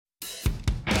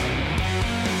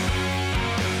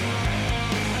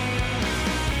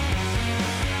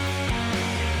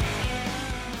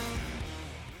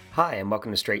Hi, and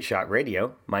welcome to Straight Shot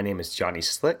Radio. My name is Johnny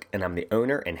Slick, and I'm the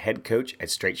owner and head coach at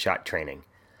Straight Shot Training.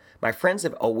 My friends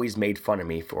have always made fun of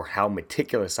me for how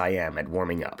meticulous I am at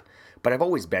warming up, but I've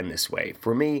always been this way.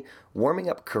 For me, warming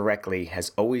up correctly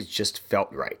has always just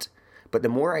felt right. But the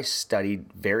more I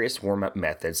studied various warm-up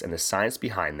methods and the science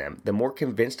behind them, the more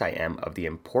convinced I am of the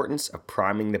importance of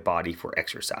priming the body for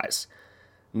exercise.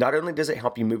 Not only does it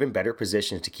help you move in better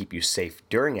positions to keep you safe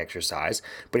during exercise,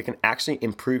 but it can actually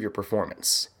improve your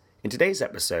performance. In today's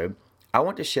episode, I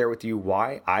want to share with you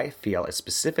why I feel a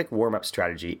specific warm-up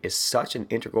strategy is such an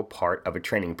integral part of a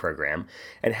training program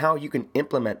and how you can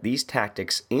implement these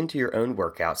tactics into your own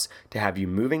workouts to have you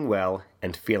moving well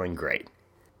and feeling great.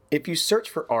 If you search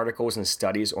for articles and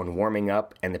studies on warming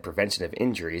up and the prevention of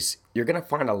injuries, you're going to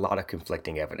find a lot of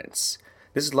conflicting evidence.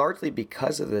 This is largely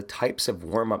because of the types of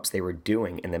warm-ups they were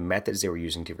doing and the methods they were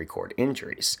using to record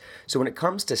injuries. So when it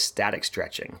comes to static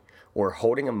stretching, or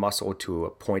holding a muscle to a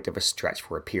point of a stretch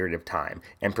for a period of time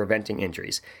and preventing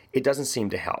injuries, it doesn't seem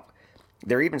to help.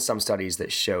 There are even some studies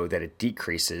that show that it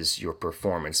decreases your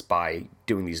performance by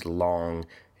doing these long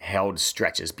held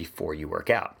stretches before you work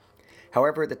out.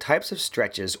 However, the types of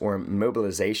stretches or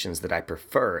mobilizations that I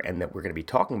prefer and that we're going to be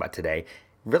talking about today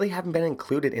really haven't been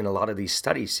included in a lot of these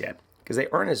studies yet because they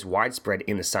aren't as widespread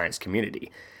in the science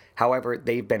community. However,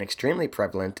 they've been extremely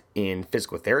prevalent in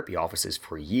physical therapy offices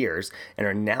for years and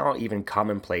are now even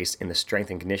commonplace in the strength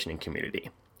and conditioning community.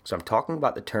 So I'm talking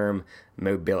about the term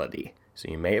mobility. So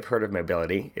you may have heard of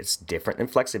mobility. It's different than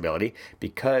flexibility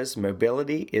because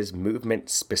mobility is movement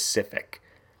specific.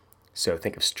 So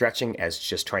think of stretching as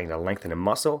just trying to lengthen a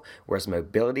muscle, whereas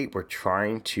mobility, we're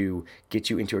trying to get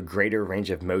you into a greater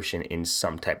range of motion in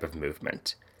some type of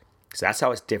movement. So that's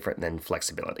how it's different than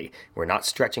flexibility. We're not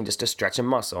stretching just to stretch a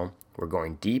muscle. We're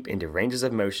going deep into ranges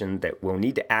of motion that we'll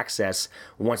need to access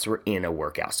once we're in a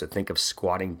workout. So think of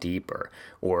squatting deeper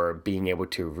or being able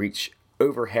to reach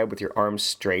overhead with your arms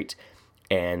straight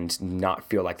and not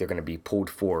feel like they're going to be pulled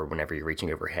forward whenever you're reaching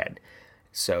overhead.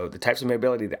 So the types of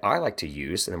mobility that I like to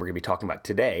use, and we're going to be talking about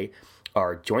today,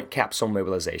 are joint capsule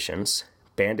mobilizations,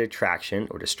 banded traction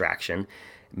or distraction,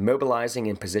 mobilizing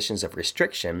in positions of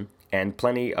restriction, and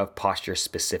plenty of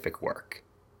posture-specific work.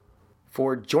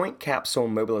 For joint capsule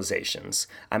mobilizations,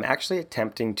 I'm actually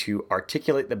attempting to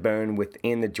articulate the bone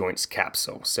within the joint's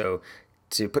capsule. So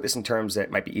to put this in terms that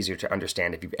might be easier to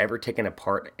understand, if you've ever taken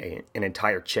apart an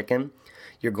entire chicken,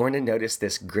 you're going to notice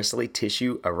this gristly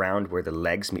tissue around where the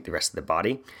legs meet the rest of the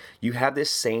body. You have this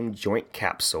same joint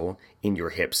capsule in your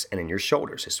hips and in your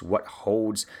shoulders. It's what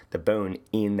holds the bone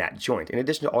in that joint. In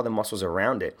addition to all the muscles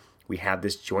around it, we have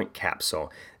this joint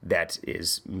capsule that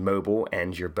is mobile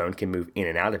and your bone can move in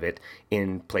and out of it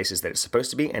in places that it's supposed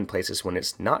to be and places when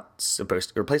it's not supposed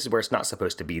to, or places where it's not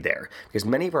supposed to be there. Because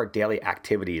many of our daily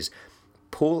activities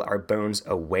pull our bones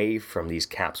away from these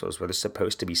capsules where they're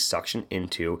supposed to be suctioned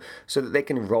into so that they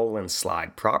can roll and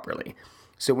slide properly.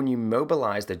 So when you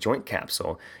mobilize the joint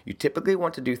capsule, you typically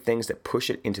want to do things that push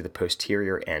it into the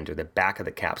posterior end or the back of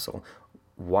the capsule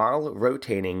while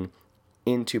rotating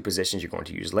into positions you're going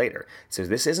to use later. So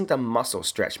this isn't a muscle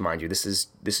stretch, mind you. This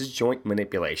is joint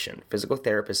manipulation. Physical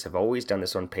therapists have always done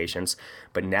this on patients,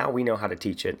 but now we know how to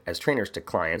teach it as trainers to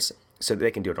clients so that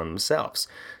they can do it on themselves.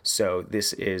 So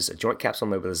this is a joint capsule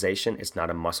mobilization. It's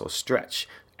not a muscle stretch.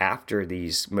 After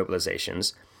these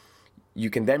mobilizations,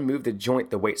 you can then move the joint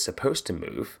the way it's supposed to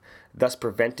move, thus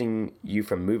preventing you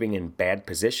from moving in bad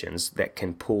positions that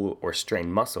can pull or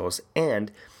strain muscles,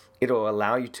 and it'll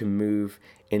allow you to move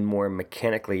in more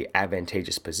mechanically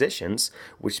advantageous positions,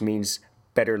 which means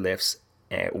better lifts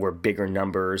or bigger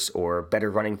numbers or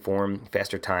better running form,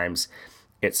 faster times,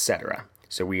 etc.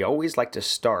 So we always like to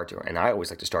start, and I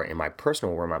always like to start in my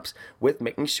personal warm-ups with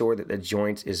making sure that the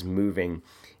joint is moving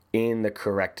in the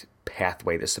correct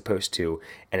pathway that's supposed to.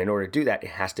 And in order to do that,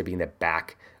 it has to be in the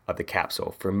back of the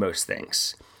capsule for most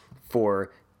things.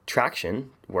 For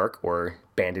traction work or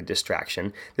banded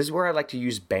distraction, this is where I like to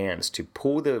use bands to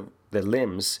pull the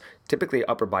limbs. Typically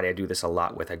upper body I do this a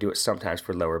lot with. I do it sometimes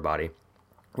for lower body.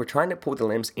 We're trying to pull the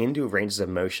limbs into ranges of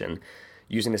motion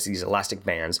using these elastic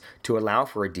bands to allow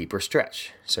for a deeper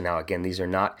stretch. So now again, these are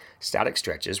not static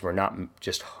stretches. We're not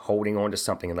just holding on to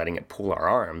something and letting it pull our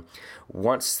arm.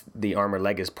 Once the arm or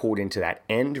leg is pulled into that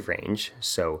end range,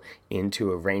 so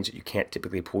into a range that you can't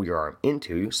typically pull your arm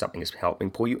into, something is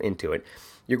helping pull you into it,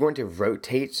 you're going to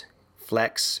rotate,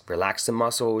 flex, relax the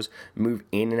muscles, move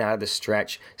in and out of the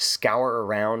stretch, scour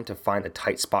around to find the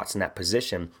tight spots in that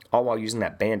position, all while using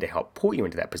that band to help pull you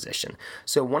into that position.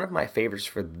 So one of my favorites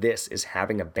for this is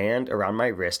having a band around my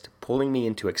wrist pulling me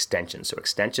into extension. So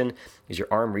extension is your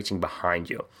arm reaching behind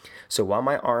you. So while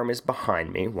my arm is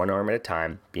behind me, one arm at a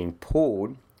time, being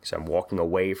pulled so I'm walking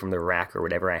away from the rack or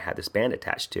whatever I have this band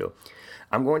attached to,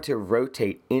 I'm going to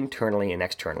rotate internally and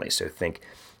externally. So think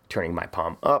turning my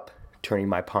palm up, turning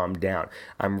my palm down.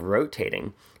 I'm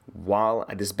rotating while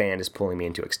this band is pulling me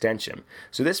into extension.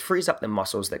 So this frees up the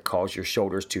muscles that cause your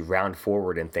shoulders to round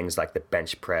forward in things like the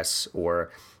bench press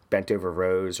or bent over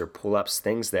rows or pull-ups,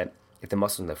 things that if the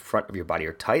muscles in the front of your body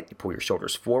are tight, you pull your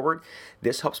shoulders forward.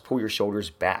 This helps pull your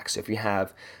shoulders back. So if you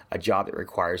have a job that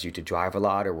requires you to drive a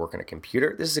lot or work on a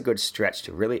computer, this is a good stretch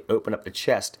to really open up the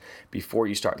chest before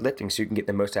you start lifting so you can get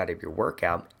the most out of your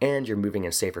workout and you're moving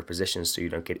in safer positions so you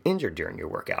don't get injured during your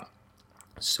workout.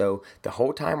 So the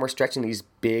whole time we're stretching these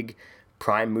big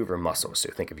prime mover muscles. So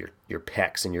think of your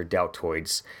pecs and your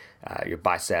deltoids, your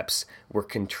biceps. We're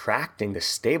contracting the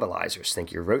stabilizers.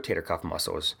 Think your rotator cuff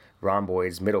muscles,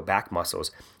 rhomboids, middle back muscles.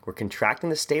 We're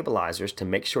contracting the stabilizers to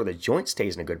make sure the joint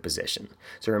stays in a good position.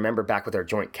 So remember back with our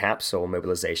joint capsule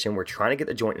mobilization, we're trying to get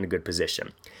the joint in a good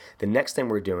position. The next thing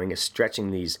we're doing is stretching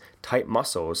these tight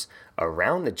muscles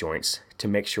around the joints to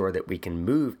make sure that we can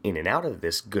move in and out of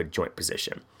this good joint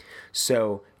position.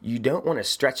 So you don't want to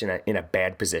stretch in a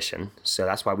bad position. So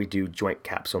that's why we do joint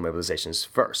capsule mobilizations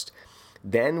first.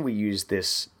 Then we use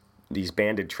these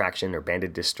banded traction or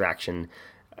banded distraction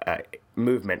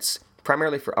movements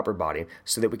primarily for upper body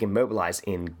so that we can mobilize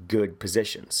in good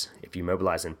positions. If you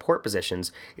mobilize in poor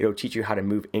positions, it'll teach you how to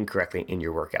move incorrectly in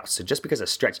your workouts. So just because a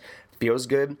stretch feels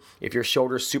good, if your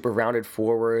shoulder's super rounded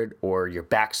forward or your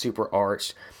back super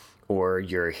arched, or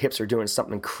your hips are doing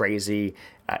something crazy,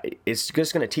 it's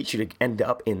just going to teach you to end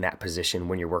up in that position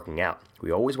when you're working out.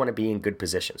 We always want to be in good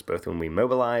positions, both when we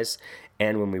mobilize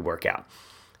and when we work out.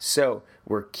 So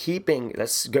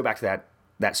let's go back to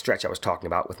that stretch I was talking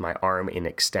about with my arm in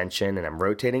extension and I'm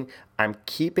rotating. I'm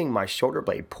keeping my shoulder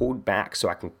blade pulled back so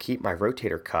I can keep my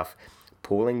rotator cuff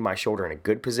pulling my shoulder in a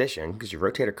good position because your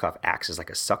rotator cuff acts as like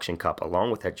a suction cup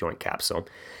along with that joint capsule.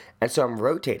 And so I'm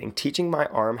rotating, teaching my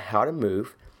arm how to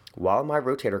move while my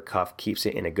rotator cuff keeps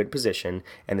it in a good position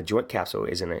and the joint capsule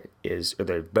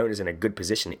the bone is in a good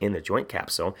position in the joint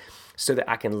capsule so that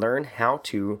I can learn how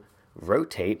to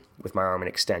rotate with my arm in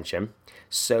extension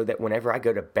so that whenever I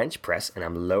go to bench press and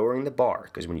I'm lowering the bar,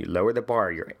 because when you lower the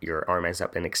bar, your arm ends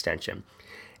up in extension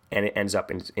and it ends up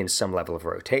in some level of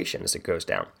rotation as it goes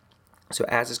down. So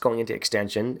as it's going into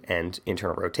extension and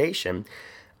internal rotation,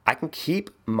 I can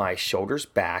keep my shoulders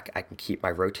back, I can keep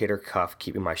my rotator cuff,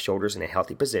 keeping my shoulders in a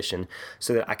healthy position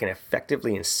so that I can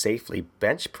effectively and safely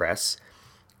bench press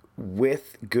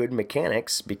with good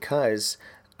mechanics because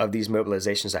of these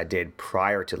mobilizations I did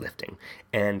prior to lifting.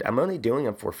 And I'm only doing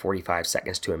them for 45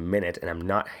 seconds to a minute, and I'm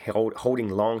not holding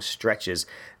long stretches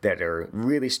that are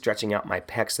really stretching out my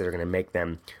pecs that are going to make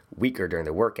them weaker during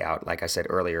the workout. Like I said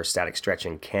earlier, static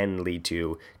stretching can lead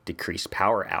to decreased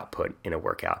power output in a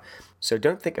workout. So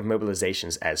don't think of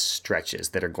mobilizations as stretches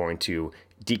that are going to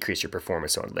decrease your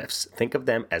performance on lifts. Think of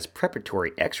them as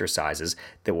preparatory exercises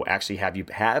that will actually have you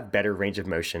have better range of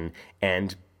motion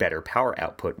and better power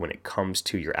output when it comes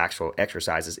to your actual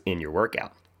exercises in your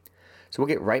workout. So we'll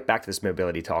get right back to this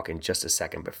mobility talk in just a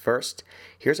second, but first,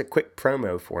 here's a quick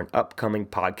promo for an upcoming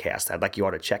podcast I'd like you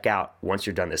all to check out once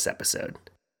you're done this episode.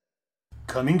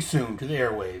 Coming soon to the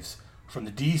airwaves from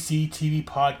the DC TV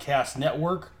Podcast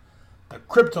Network, the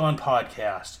Krypton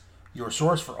Podcast, your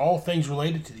source for all things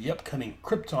related to the upcoming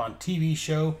Krypton TV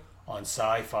show on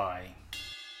Sci-Fi.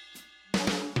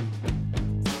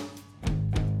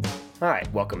 All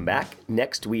right, welcome back.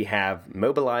 Next, we have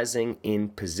mobilizing in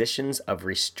positions of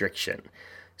restriction.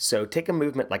 So take a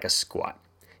movement like a squat.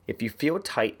 If you feel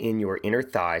tight in your inner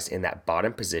thighs in that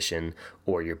bottom position,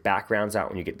 or your back rounds out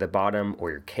when you get to the bottom, or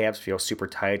your calves feel super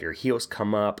tight, your heels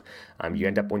come up, you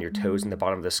end up on your toes in the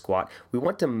bottom of the squat, we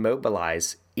want to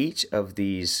mobilize each of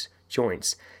these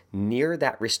joints near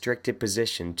that restricted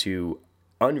position to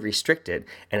unrestrict it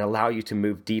and allow you to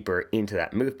move deeper into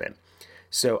that movement.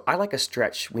 So I like a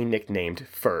stretch we nicknamed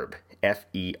FERB,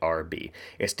 F-E-R-B.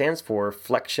 It stands for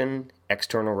Flexion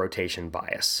External Rotation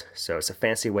Bias. So it's a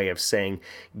fancy way of saying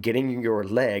getting your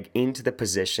leg into the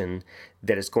position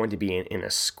that is going to be in a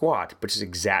squat, but is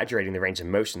exaggerating the range of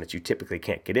motion that you typically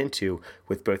can't get into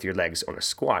with both your legs on a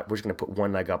squat. We're just going to put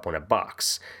one leg up on a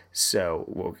box.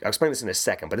 So I'll explain this in a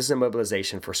second, but this is a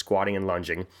mobilization for squatting and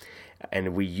lunging.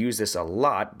 And we use this a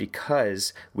lot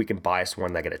because we can bias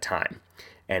one leg at a time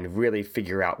and really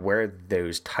figure out where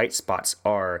those tight spots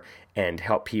are and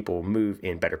help people move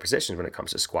in better positions when it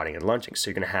comes to squatting and lunging. So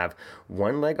you're going to have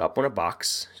one leg up on a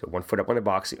box, so one foot up on a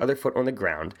box, the other foot on the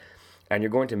ground, and you're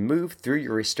going to move through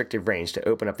your restrictive range to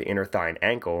open up the inner thigh and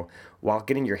ankle while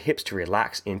getting your hips to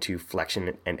relax into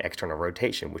flexion and external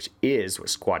rotation, which is what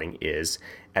squatting is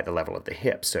at the level of the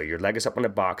hips. So your leg is up on a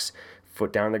box,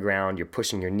 foot down on the ground, you're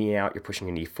pushing your knee out, you're pushing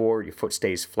your knee forward, your foot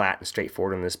stays flat and straight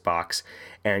forward in this box,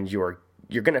 and you're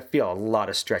going to feel a lot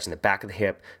of stretch in the back of the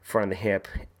hip, front of the hip,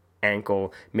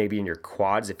 ankle, maybe in your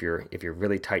quads. If you're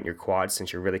really tight in your quads,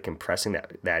 since you're really compressing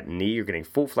that knee, you're getting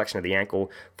full flexion of the ankle,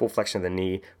 full flexion of the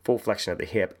knee, full flexion of the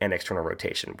hip, and external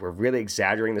rotation. We're really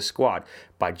exaggerating the squat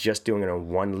by just doing it on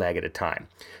one leg at a time.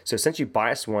 So since you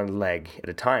bias one leg at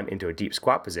a time into a deep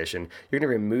squat position, you're going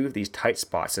to remove these tight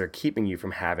spots that are keeping you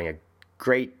from having a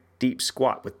great deep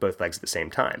squat with both legs at the same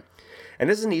time. And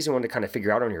this is an easy one to kind of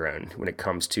figure out on your own when it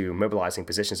comes to mobilizing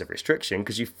positions of restriction,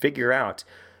 because you figure out,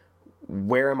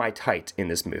 where am I tight in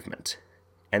this movement?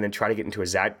 And then try to get into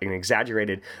an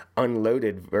exaggerated,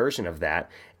 unloaded version of that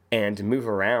and move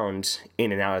around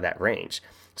in and out of that range.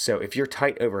 So if you're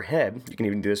tight overhead, you can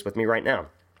even do this with me right now.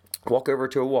 Walk over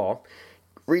to a wall,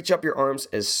 reach up your arms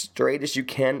as straight as you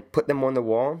can, put them on the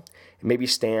wall, and maybe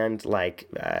stand like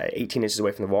 18 inches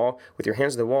away from the wall. With your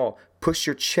hands on the wall, push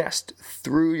your chest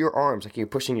through your arms, like you're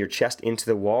pushing your chest into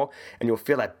the wall, and you'll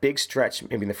feel that big stretch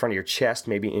maybe in the front of your chest,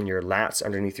 maybe in your lats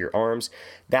underneath your arms.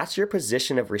 That's your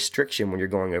position of restriction when you're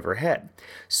going overhead.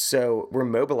 So we're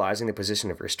mobilizing the position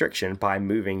of restriction by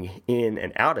moving in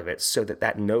and out of it so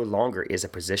that no longer is a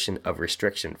position of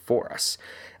restriction for us.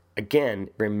 Again,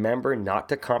 remember not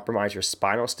to compromise your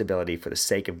spinal stability for the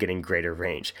sake of getting greater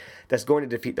range. That's going to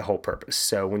defeat the whole purpose.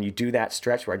 So when you do that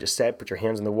stretch where I just said, put your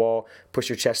hands on the wall, push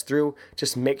your chest through,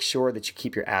 just make sure that you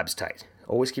keep your abs tight.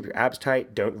 Always keep your abs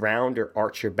tight. Don't round or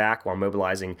arch your back while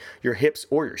mobilizing your hips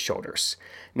or your shoulders.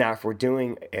 Now, if we're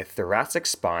doing a thoracic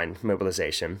spine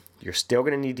mobilization, you're still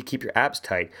going to need to keep your abs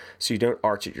tight so you don't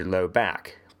arch at your low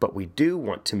back. But we do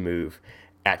want to move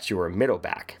at your middle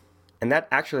back. And that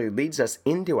actually leads us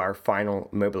into our final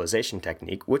mobilization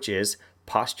technique, which is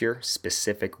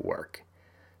posture-specific work.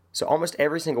 So almost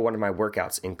every single one of my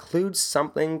workouts includes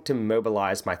something to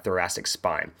mobilize my thoracic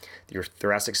spine. Your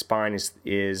thoracic spine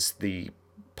is the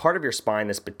part of your spine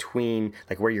that's between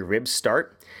like where your ribs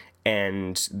start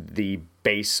and the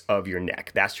base of your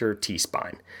neck. That's your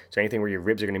T-spine. So anything where your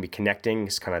ribs are going to be connecting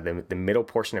is kind of the middle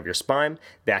portion of your spine.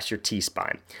 That's your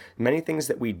T-spine. Many things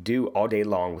that we do all day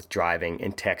long with driving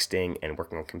and texting and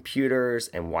working on computers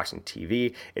and watching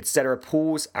TV, etc.,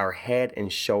 pulls our head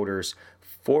and shoulders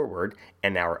forward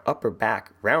and our upper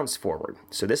back rounds forward.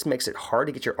 So this makes it hard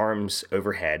to get your arms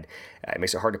overhead. It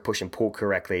makes it hard to push and pull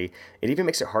correctly. It even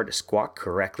makes it hard to squat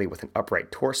correctly with an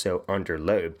upright torso under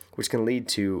load, which can lead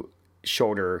to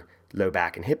shoulder, low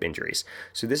back, and hip injuries.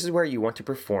 So this is where you want to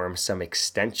perform some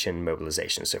extension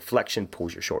mobilization. So flexion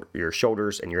pulls your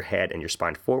shoulders and your head and your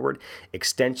spine forward.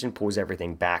 Extension pulls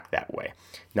everything back that way.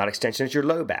 Not extension at your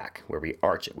low back where we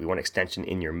arch it. We want extension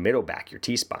in your middle back, your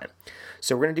T-spine.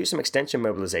 So we're going to do some extension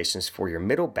mobilizations for your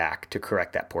middle back to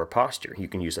correct that poor posture. You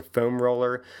can use a foam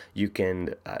roller. You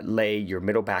can lay your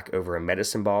middle back over a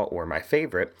medicine ball, or my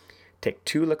favorite, take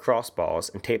 2 lacrosse balls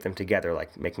and tape them together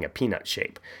like making a peanut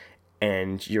shape.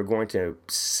 And you're going to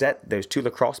set those 2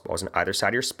 lacrosse balls on either side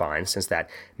of your spine. Since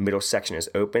that middle section is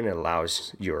open, it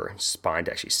allows your spine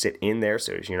to actually sit in there,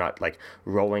 so you're not like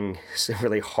rolling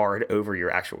really hard over your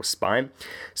actual spine.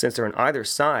 Since they're on either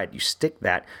side, you stick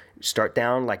that, start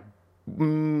down like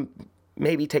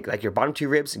maybe take like your bottom 2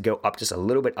 ribs and go up just a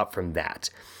little bit up from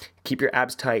that. Keep your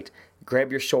abs tight.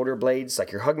 Grab your shoulder blades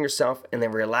like you're hugging yourself, and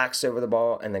then relax over the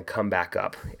ball, and then come back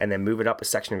up, and then move it up a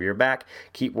section of your back.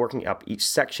 Keep working up each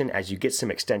section as you get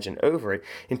some extension over it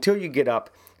until you get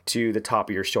up to the top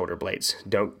of your shoulder blades.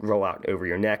 Don't roll out over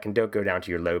your neck, and don't go down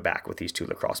to your low back with these 2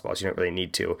 lacrosse balls. You don't really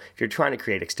need to if you're trying to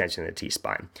create extension in the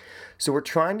T-spine. So we're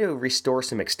trying to restore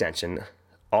some extension,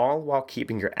 all while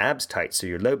keeping your abs tight so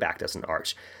your low back doesn't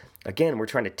arch. Again, we're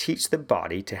trying to teach the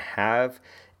body to have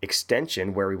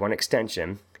extension where we want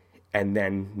extension, and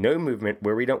then no movement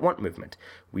where we don't want movement.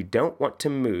 We don't want to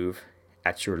move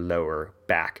at your lower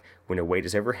back when a weight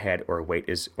is overhead or a weight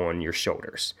is on your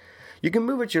shoulders. You can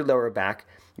move at your lower back.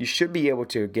 You should be able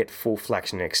to get full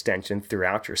flexion and extension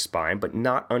throughout your spine, but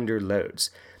not under loads.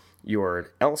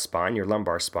 Your L-spine, your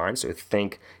lumbar spine, so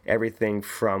think everything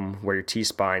from where your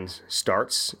T-spine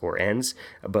starts or ends,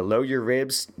 below your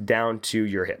ribs down to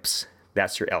your hips.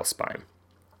 That's your L-spine.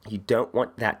 You don't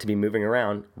want that to be moving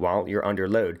around while you're under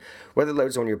load, whether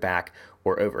load's on your back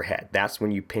or overhead. That's when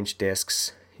you pinch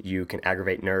discs, you can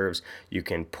aggravate nerves, you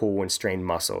can pull and strain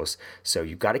muscles. So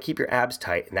you've got to keep your abs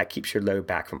tight, and that keeps your low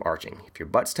back from arching. If your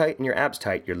butt's tight and your abs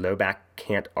tight, your low back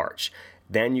can't arch.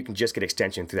 Then you can just get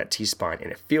extension through that T-spine,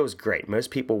 and it feels great. Most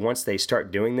people, once they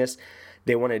start doing this,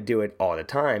 They want to do it all the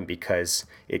time because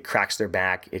it cracks their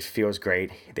back, it feels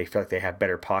great, they feel like they have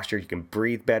better posture, you can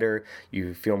breathe better,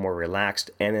 you feel more relaxed,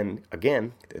 and then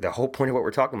again, the whole point of what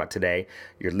we're talking about today,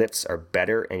 your lifts are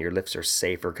better and your lifts are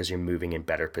safer because you're moving in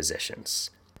better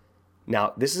positions.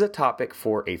 Now, this is a topic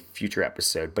for a future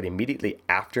episode, but immediately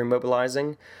after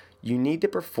mobilizing, you need to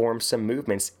perform some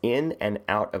movements in and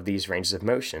out of these ranges of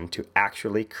motion to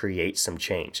actually create some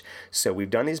change. So we've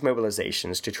done these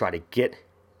mobilizations to try to get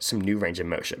some new range of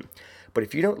motion. But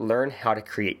if you don't learn how to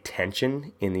create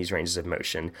tension in these ranges of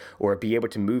motion or be able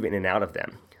to move in and out of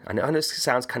them, I know this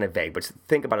sounds kind of vague, but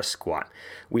think about a squat.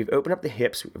 We've opened up the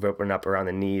hips, we've opened up around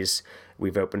the knees,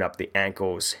 we've opened up the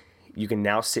ankles. You can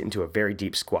now sit into a very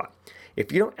deep squat.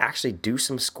 If you don't actually do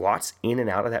some squats in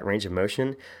and out of that range of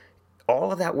motion,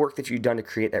 all of that work that you've done to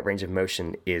create that range of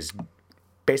motion is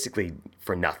basically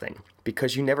for nothing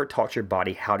because you never taught your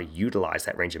body how to utilize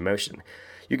that range of motion.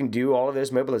 You can do all of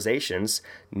those mobilizations,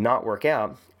 not work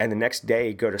out, and the next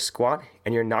day go to squat,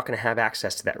 and you're not going to have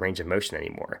access to that range of motion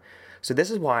anymore. So this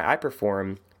is why I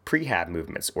perform prehab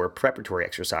movements or preparatory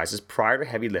exercises prior to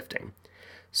heavy lifting.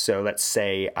 So let's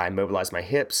say I mobilize my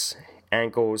hips,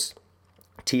 ankles,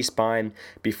 T-spine.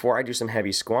 Before I do some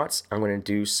heavy squats, I'm going to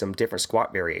do some different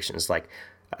squat variations like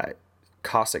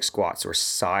Cossack squats or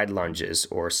side lunges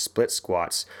or split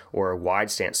squats or a wide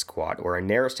stance squat or a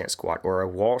narrow stance squat or a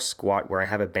wall squat where I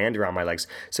have a band around my legs.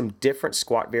 Some different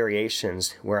squat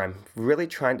variations where I'm really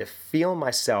trying to feel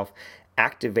myself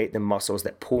activate the muscles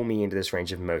that pull me into this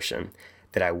range of motion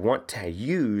that I want to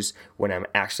use when I'm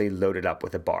actually loaded up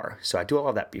with a bar. So I do all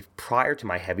of that prior to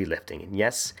my heavy lifting. And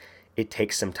yes, it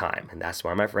takes some time, and that's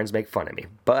why my friends make fun of me.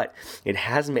 But it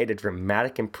has made a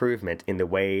dramatic improvement in the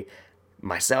way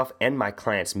myself and my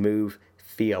clients move,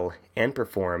 feel, and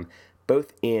perform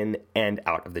both in and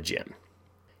out of the gym.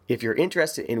 If you're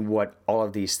interested in what all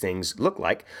of these things look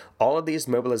like, all of these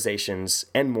mobilizations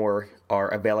and more are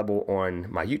available on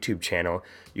my YouTube channel.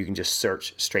 You can just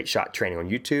search Straight Shot Training on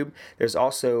YouTube. There's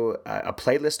also a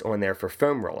playlist on there for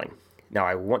foam rolling. Now,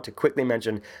 I want to quickly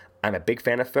mention I'm a big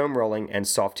fan of foam rolling and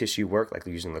soft tissue work, like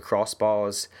using lacrosse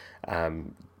balls,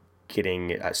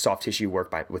 getting soft tissue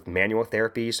work with manual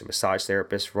therapy, so massage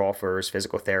therapists, rolfers,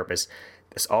 physical therapists.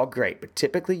 That's all great, but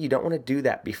typically you don't want to do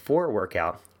that before a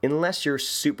workout unless you're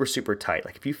super, super tight.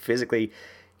 Like if you physically,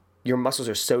 your muscles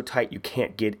are so tight you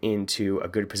can't get into a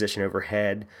good position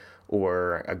overhead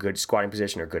or a good squatting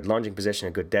position or good lunging position,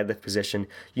 a good deadlift position,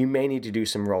 you may need to do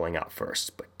some rolling out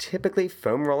first. But typically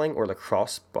foam rolling or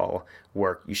lacrosse ball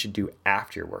work you should do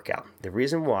after your workout. The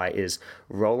reason why is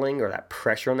rolling or that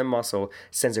pressure on the muscle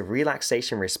sends a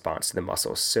relaxation response to the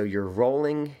muscle. So you're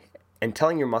rolling and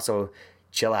telling your muscle,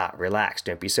 chill out, relax,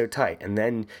 don't be so tight. And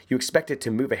then you expect it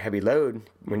to move a heavy load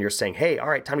when you're saying, hey, all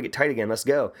right, time to get tight again, let's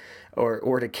go.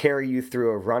 Or to carry you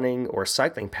through a running or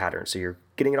cycling pattern. So you're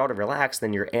getting it all to relax,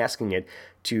 then you're asking it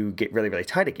to get really, really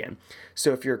tight again.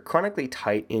 So if you're chronically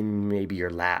tight in maybe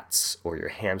your lats or your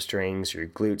hamstrings or your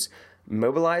glutes,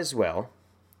 mobilize well,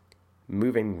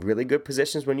 move in really good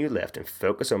positions when you lift and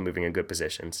focus on moving in good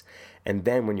positions. And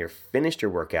then when you're finished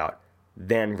your workout,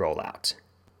 then roll out.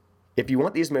 If you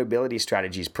want these mobility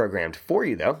strategies programmed for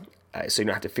you, though, so you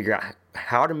don't have to figure out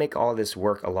how to make all this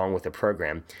work along with the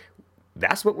program,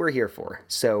 that's what we're here for.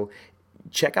 So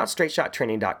check out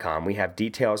straightshottraining.com. We have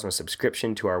details on a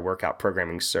subscription to our workout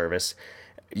programming service.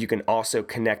 You can also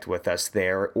connect with us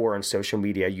there or on social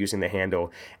media using the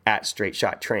handle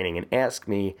 @StraightShotTraining and ask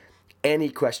me any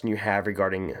question you have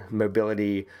regarding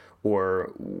mobility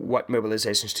or what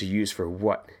mobilizations to use for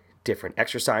what different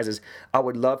exercises. I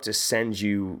would love to send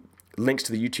you links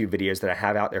to the YouTube videos that I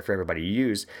have out there for everybody to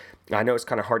use. I know it's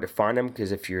kind of hard to find them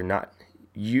because if you're not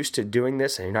used to doing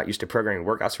this and you're not used to programming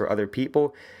workouts for other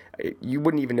people, you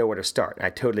wouldn't even know where to start. I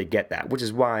totally get that, which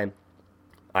is why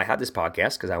I have this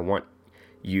podcast, because I want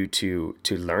you to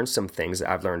learn some things that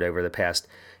I've learned over the past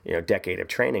decade of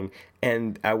training,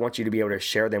 and I want you to be able to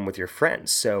share them with your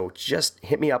friends. So just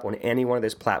hit me up on any one of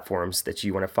those platforms that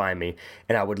you want to find me,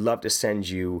 and I would love to send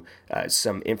you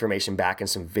some information back and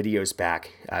some videos back,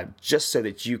 just so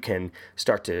that you can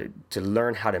start to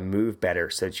learn how to move better,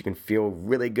 so that you can feel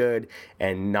really good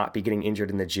and not be getting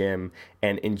injured in the gym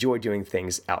and enjoy doing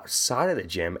things outside of the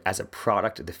gym as a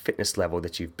product of the fitness level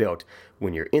that you've built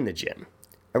when you're in the gym.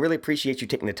 I really appreciate you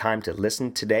taking the time to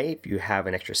listen today. If you have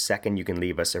an extra second, you can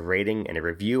leave us a rating and a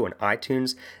review on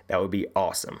iTunes. That would be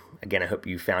awesome. Again, I hope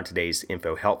you found today's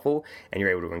info helpful and you're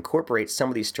able to incorporate some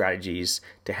of these strategies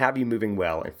to have you moving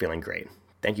well and feeling great.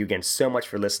 Thank you again so much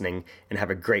for listening, and have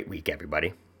a great week,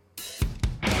 everybody.